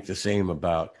who think the same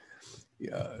about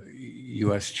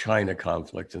U.S.-China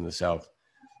conflict in the South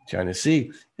China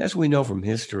Sea. As we know from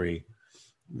history,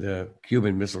 the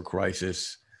Cuban Missile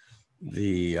Crisis,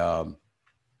 the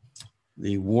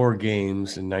war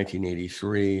games in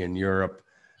 1983 in Europe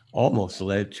almost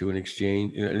led to a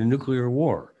nuclear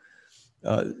war.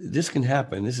 This can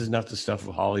happen. This is not the stuff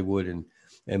of Hollywood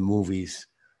and movies.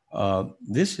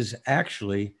 This has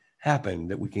actually happened,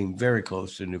 that we came very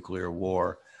close to nuclear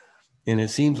war. And it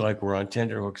seems like we're on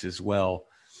tenterhooks as well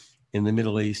in the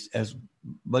Middle East,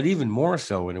 but even more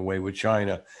so in a way with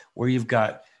China, where you've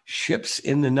got ships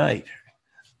in the night,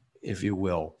 if you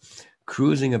will,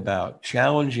 cruising about,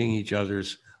 challenging each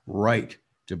other's right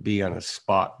to be on a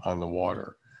spot on the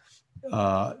water.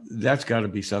 That's got to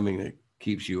be something that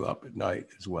keeps you up at night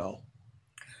as well.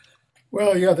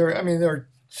 Well, yeah, there are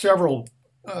several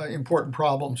important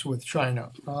problems with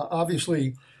China.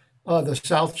 Obviously, the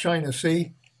South China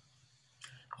Sea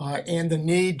and the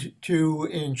need to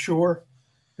ensure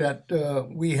that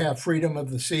we have freedom of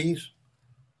the seas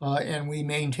and we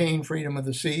maintain freedom of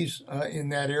the seas in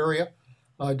that area,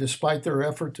 despite their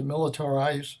effort to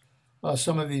militarize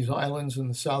some of these islands in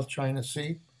the South China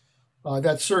Sea.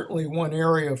 That's certainly one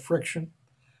area of friction.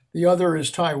 The other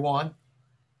is Taiwan.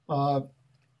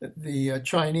 The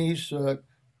Chinese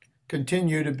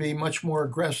continue to be much more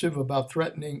aggressive about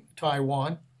threatening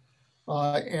Taiwan,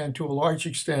 and to a large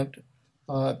extent,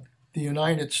 the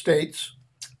United States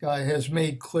has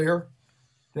made clear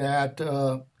that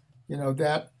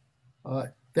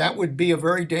that would be a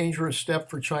very dangerous step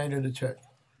for China to take,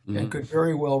 and could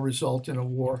very well result in a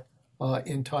war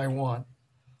in Taiwan.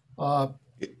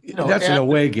 That's an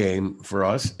away game for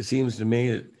us. It seems to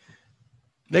me that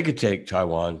they could take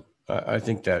Taiwan. I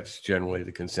think that's generally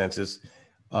the consensus.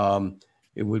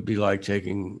 It would be like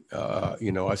taking,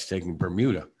 us taking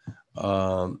Bermuda,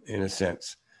 in a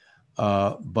sense.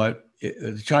 But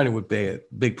China would pay a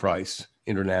big price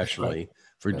internationally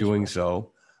for doing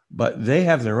so. But they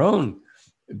have their own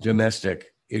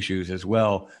domestic issues as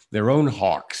well, their own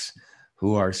hawks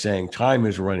who are saying time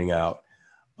is running out.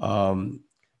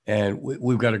 And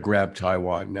we've got to grab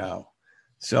Taiwan now.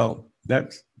 So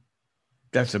that's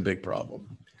a big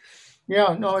problem.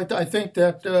 Yeah, no, I think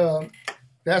that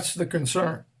that's the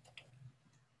concern.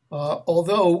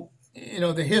 Although,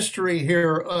 the history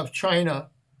here of China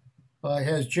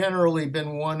has generally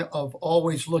been one of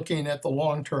always looking at the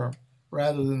long term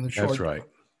rather than the short term.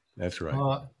 That's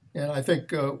right. And I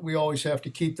think we always have to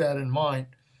keep that in mind,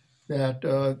 that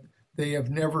they have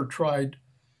never tried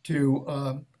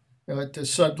to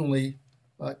suddenly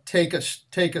take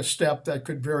a step that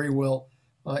could very well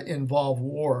involve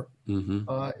war. And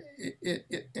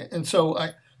so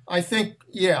I think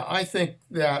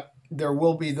that there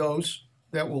will be those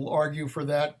that will argue for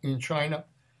that in China.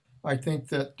 I think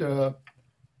that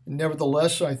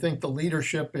nevertheless, I think the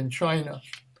leadership in China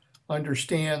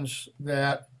understands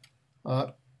that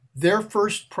their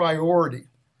first priority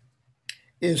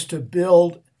is to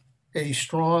build a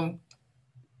strong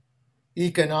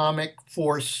economic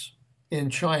force in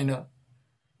China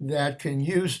that can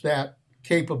use that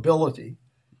capability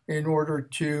in order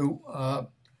to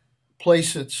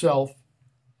place itself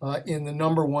in the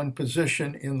number one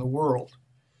position in the world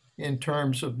in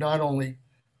terms of not only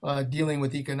dealing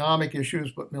with economic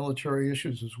issues, but military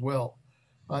issues as well.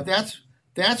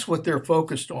 That's what they're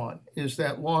focused on, is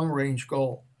that long-range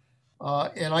goal.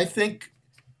 And I think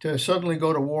to suddenly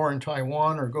go to war in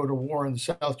Taiwan or go to war in the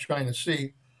South China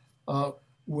Sea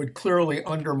would clearly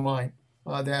undermine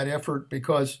that effort,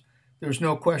 because there's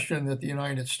no question that the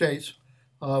United States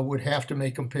would have to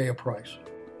make them pay a price.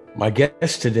 My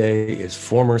guest today is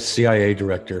former CIA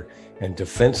Director and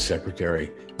Defense Secretary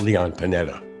Leon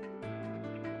Panetta.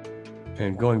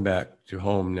 And going back to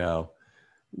home now,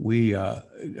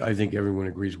 I think everyone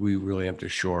agrees we really have to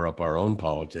shore up our own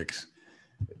politics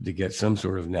to get some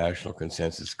sort of national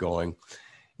consensus going.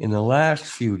 In the last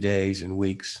few days and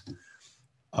weeks,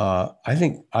 I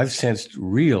think I've sensed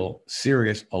real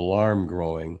serious alarm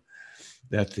growing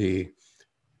that the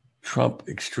Trump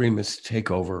extremist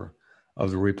takeover of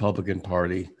the Republican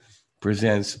Party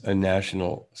presents a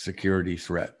national security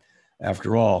threat.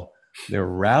 After all, their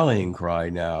rallying cry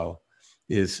now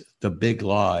is the big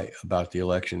lie about the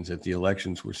elections, that the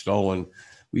elections were stolen.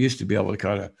 We used to be able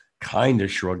to kind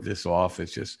of shrug this off.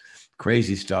 It's just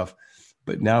crazy stuff.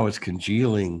 But now it's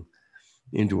congealing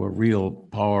into a real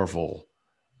powerful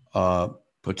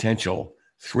potential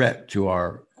threat to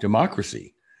our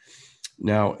democracy.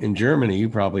 Now, in Germany, you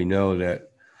probably know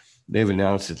that they've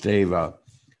announced that they've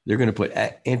They're going to put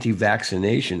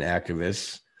anti-vaccination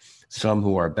activists, some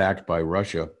who are backed by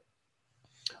Russia,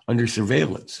 under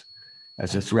surveillance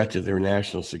as a threat to their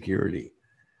national security.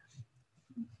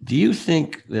 Do you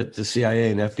think that the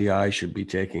CIA and FBI should be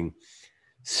taking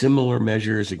similar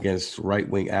measures against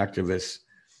right-wing activists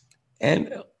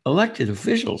and elected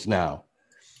officials now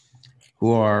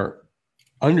who are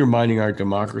undermining our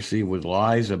democracy with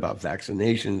lies about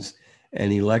vaccinations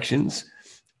and elections?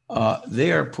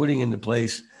 They are putting into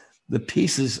place the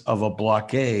pieces of a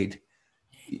blockade,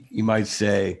 you might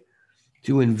say,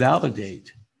 to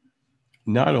invalidate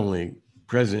not only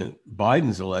President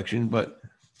Biden's election, but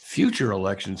future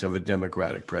elections of a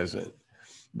Democratic president.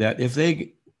 That if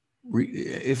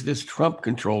this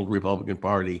Trump-controlled Republican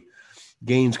Party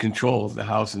gains control of the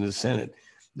House and the Senate,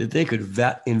 that they could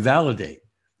invalidate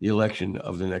the election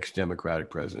of the next Democratic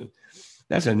president.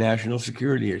 That's a national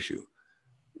security issue.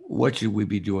 What should we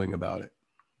be doing about it?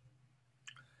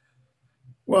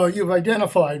 Well, you've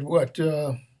identified what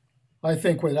I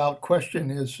think without question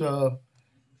is a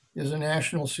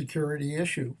national security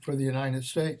issue for the United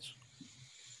States.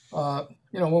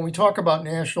 When we talk about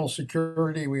national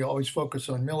security, we always focus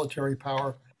on military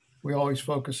power. We always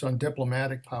focus on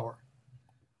diplomatic power.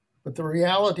 But the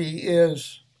reality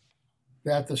is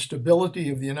that the stability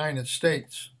of the United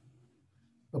States,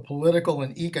 the political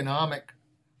and economic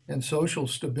and social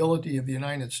stability of the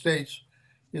United States,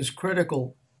 is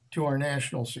critical to our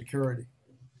national security.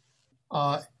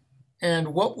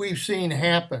 And what we've seen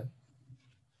happen,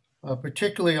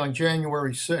 particularly on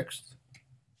January 6th,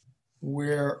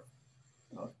 where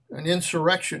an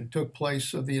insurrection took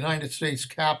place of the United States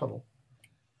Capitol,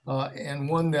 and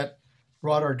one that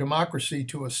brought our democracy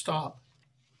to a stop.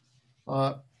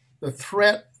 The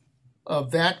threat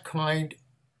of that kind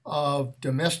of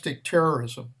domestic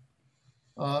terrorism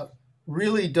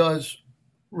really does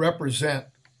represent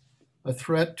a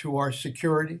threat to our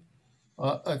security,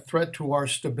 a threat to our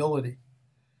stability.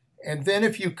 And then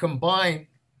if you combine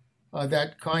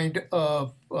that kind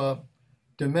of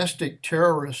domestic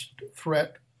terrorist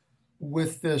threat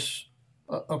with this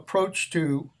approach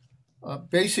to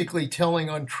basically telling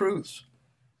untruths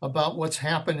about what's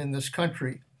happened in this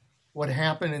country, what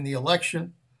happened in the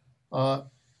election, the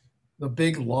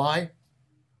big lie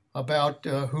about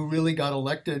who really got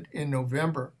elected in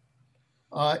November,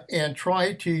 and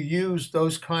try to use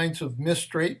those kinds of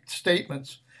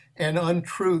misstatements and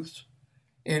untruths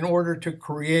in order to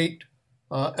create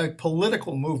a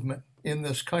political movement in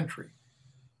this country.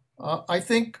 I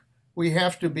think we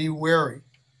have to be wary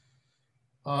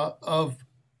of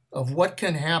what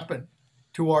can happen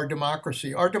to our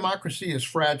democracy. Our democracy is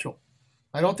fragile.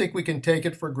 I don't think we can take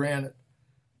it for granted.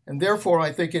 And therefore,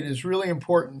 I think it is really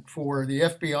important for the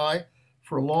FBI,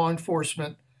 for law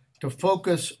enforcement, to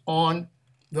focus on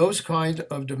those kinds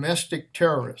of domestic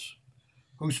terrorists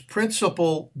whose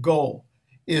principal goal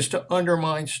is to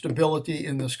undermine stability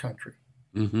in this country.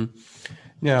 Mm-hmm.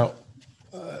 Now,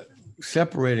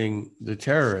 separating the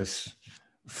terrorists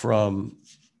from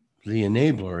the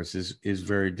enablers is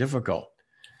very difficult.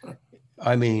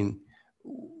 I mean,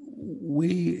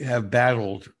 we have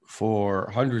battled for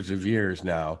hundreds of years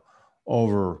now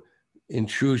over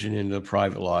intrusion into the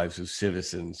private lives of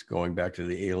citizens, going back to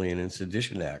the Alien and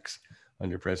Sedition Acts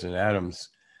under President Adams,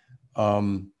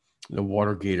 the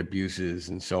Watergate abuses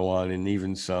and so on, and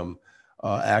even some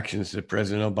actions that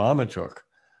President Obama took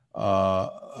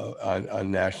on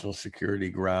national security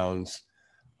grounds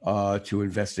to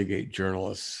investigate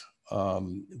journalists,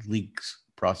 leaks,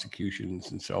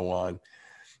 prosecutions, and so on.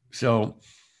 So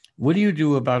what do you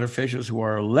do about officials who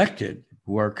are elected,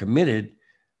 who are committed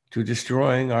to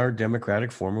destroying our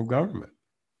democratic form of government?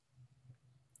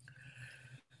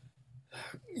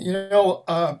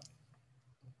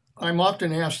 I'm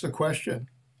often asked the question,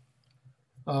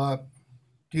 do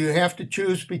you have to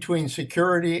choose between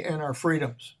security and our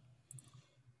freedoms?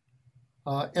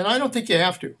 And I don't think you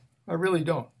have to. I really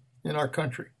don't, in our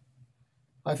country.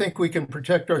 I think we can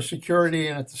protect our security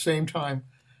and at the same time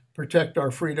protect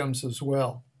our freedoms as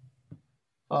well.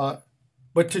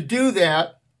 But to do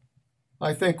that,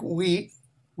 I think we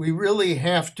really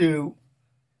have to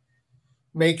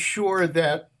make sure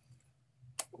that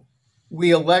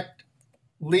we elect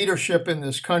leadership in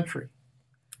this country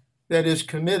that is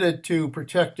committed to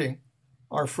protecting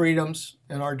our freedoms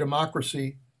and our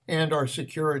democracy and our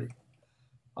security.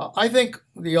 I think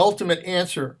the ultimate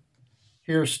answer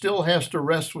here still has to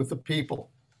rest with the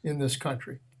people in this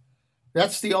country.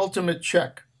 That's the ultimate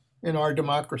check in our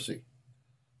democracy.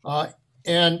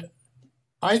 And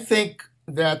I think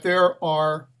that there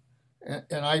are,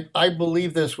 and I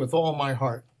believe this with all my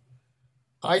heart,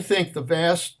 I think the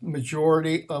vast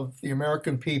majority of the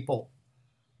American people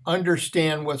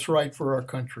understand what's right for our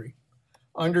country,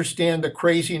 understand the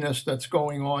craziness that's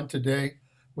going on today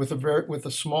with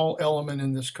a small element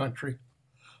in this country,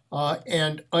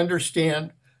 and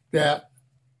understand that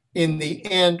in the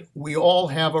end, we all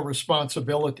have a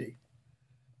responsibility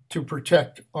to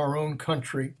protect our own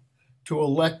country, to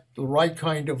elect the right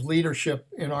kind of leadership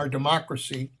in our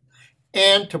democracy,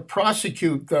 and to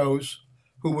prosecute those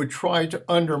who would try to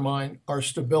undermine our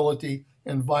stability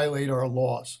and violate our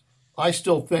laws. I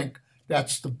still think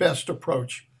that's the best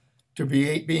approach to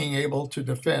being able to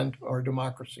defend our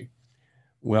democracy.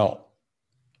 Well,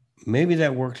 maybe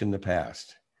that worked in the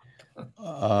past.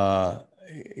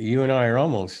 You and I are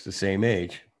almost the same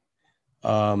age.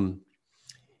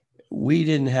 We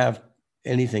didn't have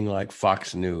anything like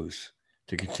Fox News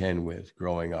to contend with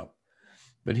growing up.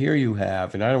 But here you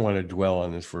have, and I don't want to dwell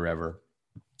on this forever,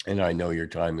 and I know your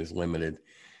time is limited,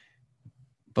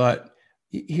 but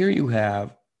here you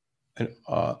have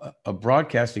a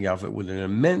broadcasting outfit with an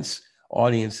immense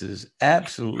audience that is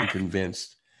absolutely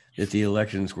convinced that the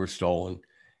elections were stolen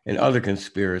and other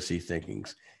conspiracy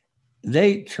thinkings.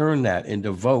 They turn that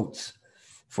into votes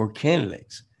for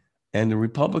candidates. And the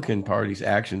Republican Party's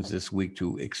actions this week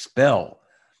to expel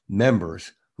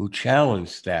members who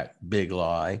challenged that big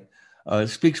lie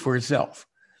speaks for itself.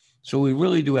 So we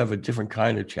really do have a different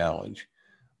kind of challenge.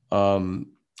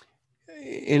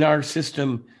 In our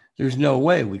system, there's no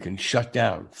way we can shut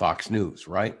down Fox News,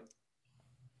 right?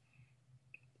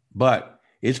 But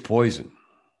it's poison.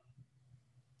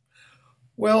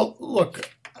 Well,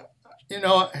 look,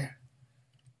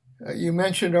 you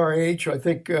mentioned our age. I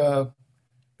think the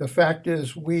fact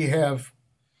is we have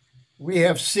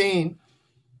seen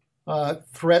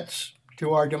threats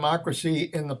to our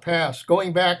democracy in the past,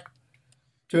 going back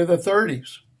to the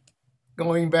 30s,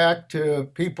 going back to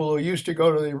people who used to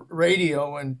go to the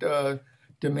radio and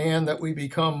demand that we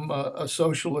become a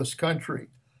socialist country,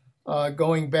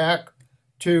 going back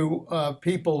to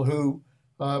people who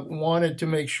wanted to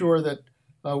make sure that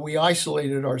we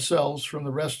isolated ourselves from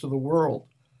the rest of the world,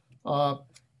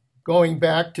 going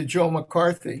back to Joe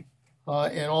McCarthy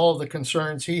and all of the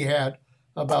concerns he had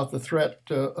about the threat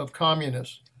of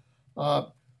communists.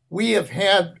 We have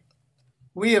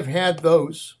had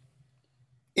those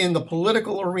in the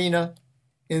political arena,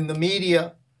 in the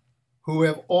media, who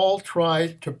have all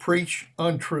tried to preach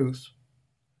untruths.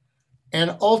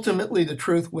 And ultimately, the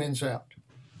truth wins out.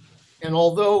 And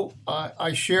although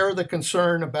I share the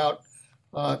concern about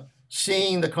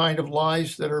seeing the kind of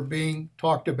lies that are being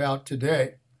talked about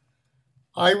today,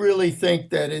 I really think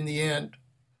that in the end,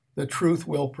 the truth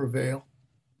will prevail.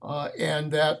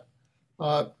 And that,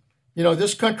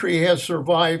 this country has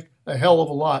survived a hell of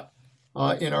a lot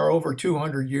in our over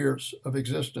 200 years of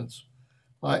existence.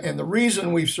 And the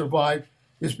reason we've survived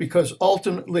is because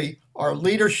ultimately our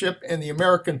leadership and the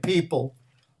American people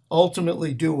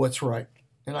ultimately do what's right.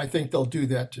 And I think they'll do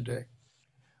that today.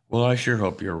 Well, I sure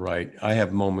hope you're right. I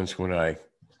have moments when I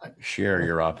share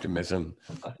your optimism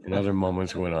and other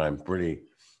moments when I'm pretty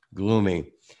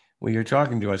gloomy. Well, you're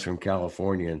talking to us from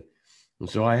California, and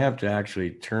so I have to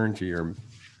actually turn to your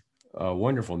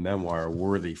wonderful memoir,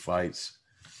 Worthy Fights,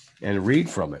 and read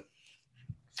from it.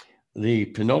 The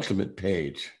penultimate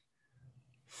page,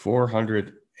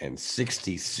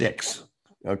 466.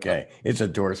 Okay, it's a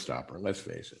doorstopper, let's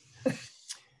face it.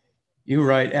 You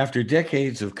write, after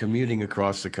decades of commuting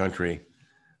across the country,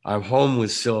 I'm home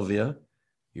with Sylvia,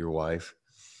 your wife,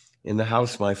 in the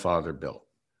house my father built.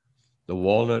 The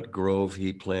walnut grove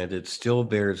he planted still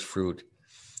bears fruit,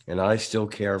 and I still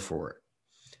care for it.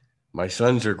 My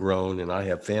sons are grown, and I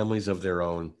have families of their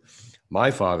own.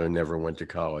 My father never went to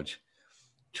college.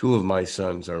 2 of my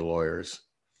sons are lawyers,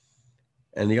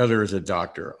 and the other is a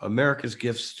doctor. America's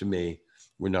gifts to me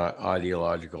were not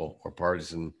ideological or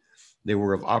partisan. They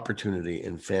were of opportunity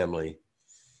and family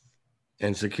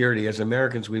and security. As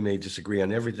Americans, we may disagree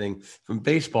on everything from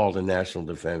baseball to national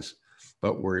defense,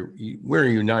 but we're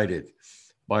united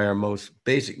by our most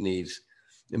basic needs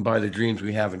and by the dreams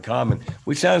we have in common.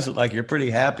 Which sounds like you're pretty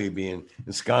happy being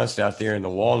ensconced out there in the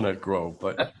walnut grove.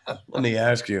 But let me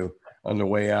ask you on the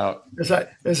way out.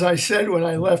 As I said when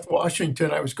I left Washington,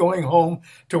 I was going home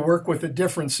to work with a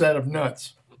different set of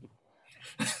nuts.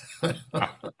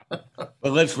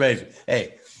 Well, let's face it.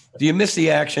 Hey, do you miss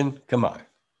the action? Come on.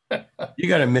 You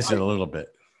got to miss it a little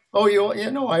bit. Oh,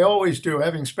 I always do.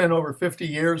 Having spent over 50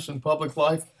 years in public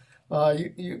life,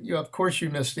 you of course you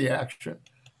miss the action.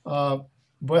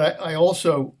 But I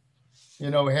also,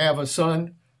 have a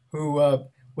son who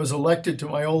was elected to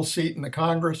my old seat in the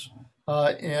Congress,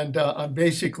 and I'm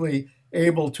basically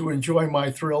able to enjoy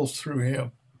my thrills through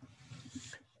him.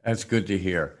 That's good to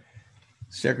hear.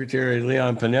 Secretary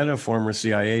Leon Panetta, former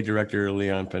CIA Director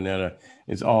Leon Panetta.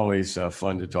 It's always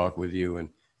fun to talk with you, and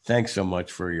thanks so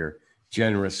much for your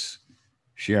generous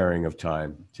sharing of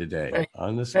time today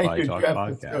on the Spy Talk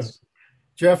podcast.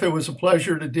 Jeff, it was a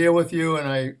pleasure to deal with you, and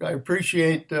I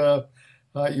appreciate your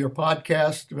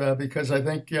podcast because I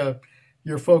think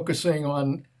you're focusing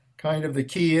on kind of the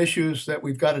key issues that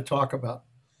we've got to talk about.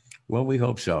 Well, we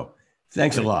hope so.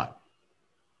 Thanks a lot.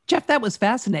 Jeff, that was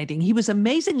fascinating. He was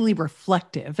amazingly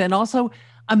reflective and also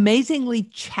amazingly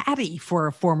chatty for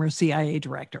a former CIA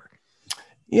director.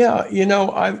 Yeah,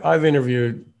 I've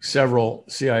interviewed several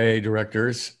CIA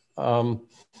directors, and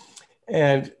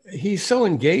he's so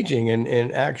engaging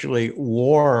and actually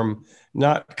warm,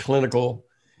 not clinical,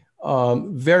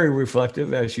 very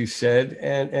reflective, as you said,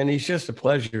 and he's just a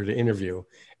pleasure to interview.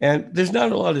 And there's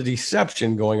not a lot of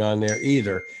deception going on there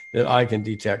either that I can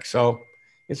detect. So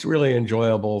it's really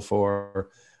enjoyable for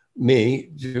me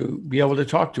to be able to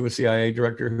talk to a CIA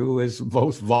director who is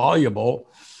both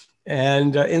voluble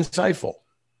and insightful.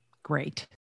 Great.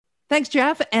 Thanks,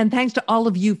 Jeff. And thanks to all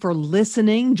of you for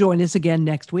listening. Join us again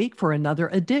next week for another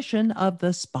edition of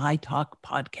the Spy Talk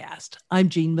podcast. I'm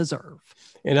Jean Meserve.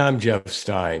 And I'm Jeff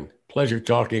Stein. Pleasure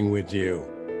talking with you.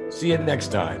 See you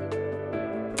next time.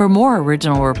 For more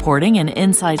original reporting and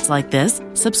insights like this,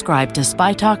 subscribe to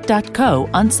spytalk.co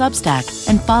on Substack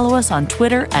and follow us on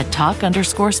Twitter at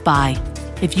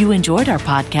 @talk_spy. If you enjoyed our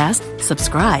podcast,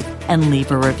 subscribe and leave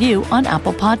a review on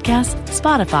Apple Podcasts,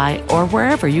 Spotify, or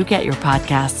wherever you get your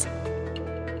podcasts.